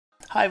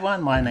Hi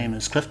everyone, my name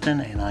is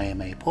Clifton and I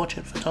am a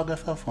portrait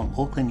photographer from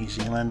Auckland, New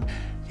Zealand.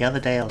 The other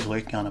day I was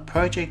working on a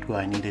project where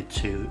I needed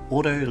to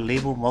auto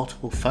level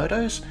multiple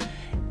photos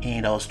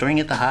and I was doing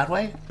it the hard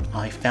way.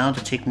 I found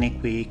a technique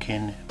where you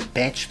can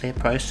batch their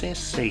process,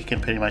 so you can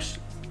pretty much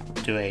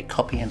do a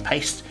copy and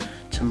paste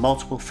to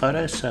multiple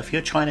photos. So if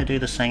you're trying to do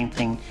the same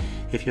thing,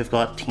 if you've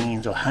got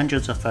tens or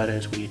hundreds of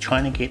photos where you're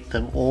trying to get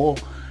them all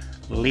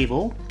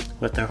level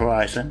with the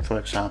horizon, for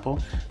example,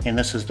 then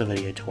this is the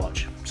video to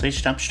watch. So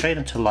let's jump straight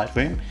into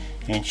Lightroom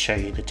and show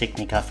you the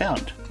technique I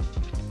found.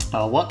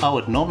 What I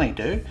would normally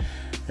do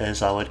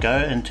is I would go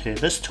into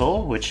this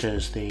tool, which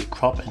is the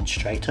crop and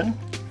straighten,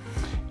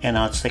 and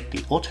I'd select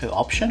the auto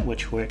option,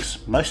 which works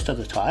most of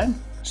the time.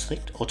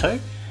 Select auto,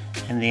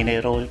 and then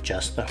it'll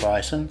adjust the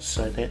horizon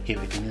so that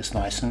everything is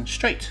nice and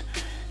straight.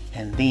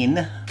 And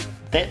then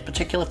that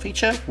particular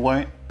feature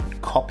won't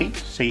copy,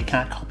 so you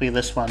can't copy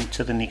this one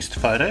to the next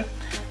photo.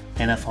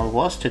 And if I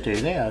was to do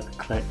that, I'd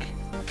click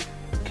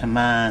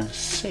Command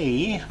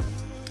C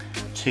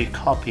to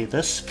copy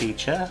this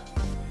feature,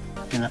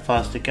 and if I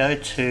was to go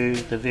to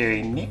the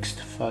very next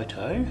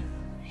photo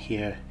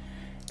here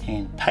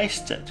and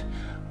paste it,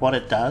 what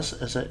it does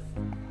is it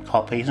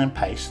copies and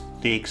pastes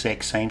the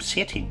exact same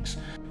settings.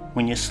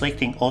 When you're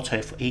selecting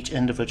auto for each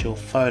individual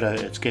photo,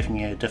 it's giving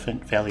you a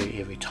different value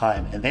every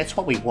time, and that's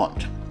what we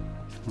want.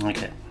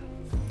 Okay,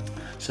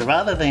 so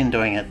rather than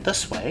doing it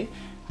this way,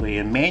 where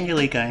you're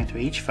manually going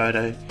through each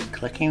photo,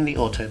 clicking the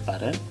auto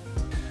button,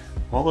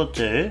 what we'll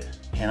do,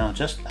 and I'll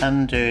just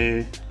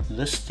undo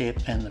this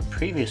step in the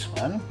previous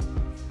one,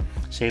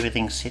 so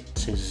everything's set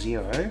to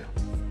 0.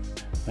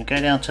 We'll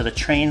go down to the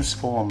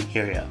transform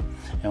area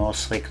and we'll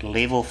select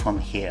level from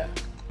here.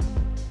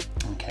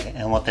 Okay,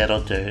 and what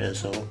that'll do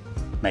is it'll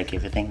make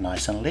everything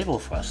nice and level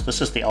for us. This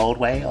is the old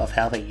way of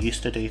how they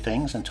used to do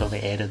things until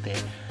they added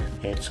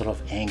that sort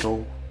of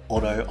angle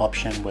auto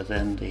option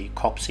within the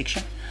crop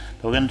section.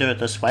 But we're going to do it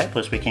this way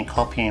because we can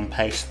copy and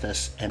paste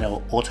this and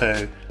it'll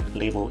auto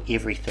level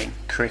everything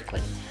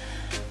correctly.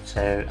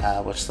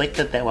 So we've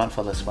selected that one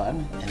for this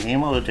one, and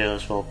then what we'll do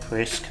is we'll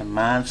press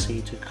Command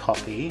C to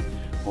copy.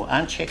 We'll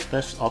uncheck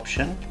this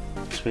option,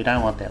 so we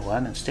don't want that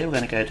one. Instead we're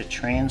going to go to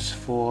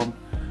transform,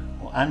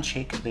 we'll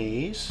uncheck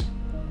these,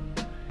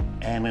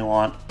 and we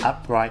want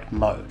upright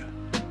mode.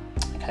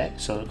 Okay,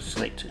 so we'll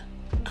select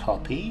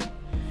copy,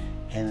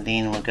 and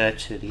then we'll go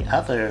to the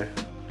other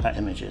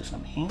images,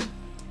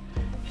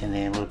 and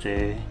then we'll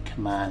do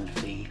Command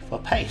V for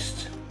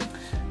paste.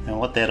 And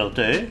what that'll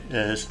do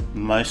is,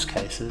 most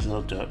cases,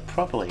 it'll do it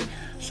properly.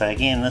 So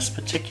again, this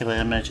particular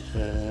image,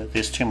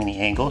 there's too many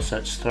angles, so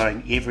it's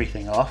throwing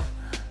everything off.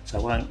 So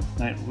it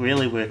won't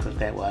really work with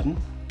that one.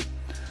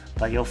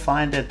 But you'll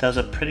find it does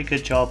a pretty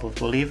good job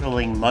of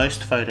leveling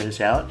most photos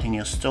out, and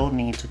you'll still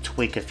need to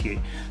tweak a few.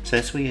 So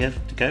that's where you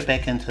have to go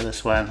back into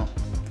this one,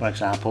 for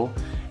example,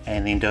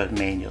 and then do it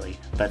manually.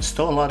 But it's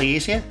still a lot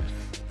easier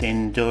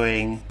than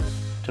doing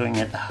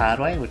it the hard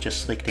way, which is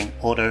selecting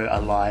auto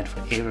align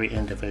for every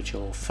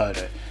individual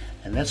photo.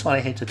 And that's what I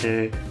had to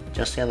do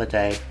just the other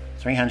day.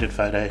 300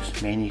 photos,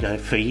 man, you go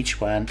for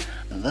each one,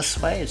 and this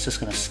way it's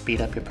just going to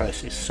speed up your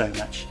process so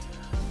much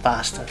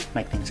faster,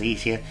 make things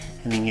easier,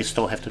 and then you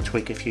still have to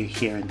tweak a few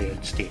here and there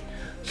instead.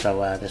 So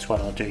that's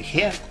what I'll do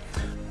here.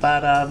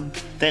 But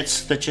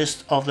that's the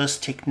gist of this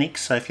technique.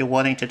 So if you're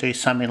wanting to do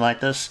something like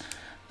this,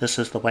 this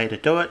is the way to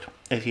do it.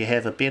 If you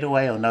have a better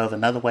way or know of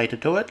another way to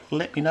do it,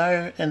 let me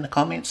know in the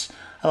comments.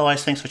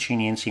 Otherwise, thanks for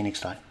tuning in. See you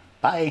next time.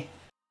 Bye.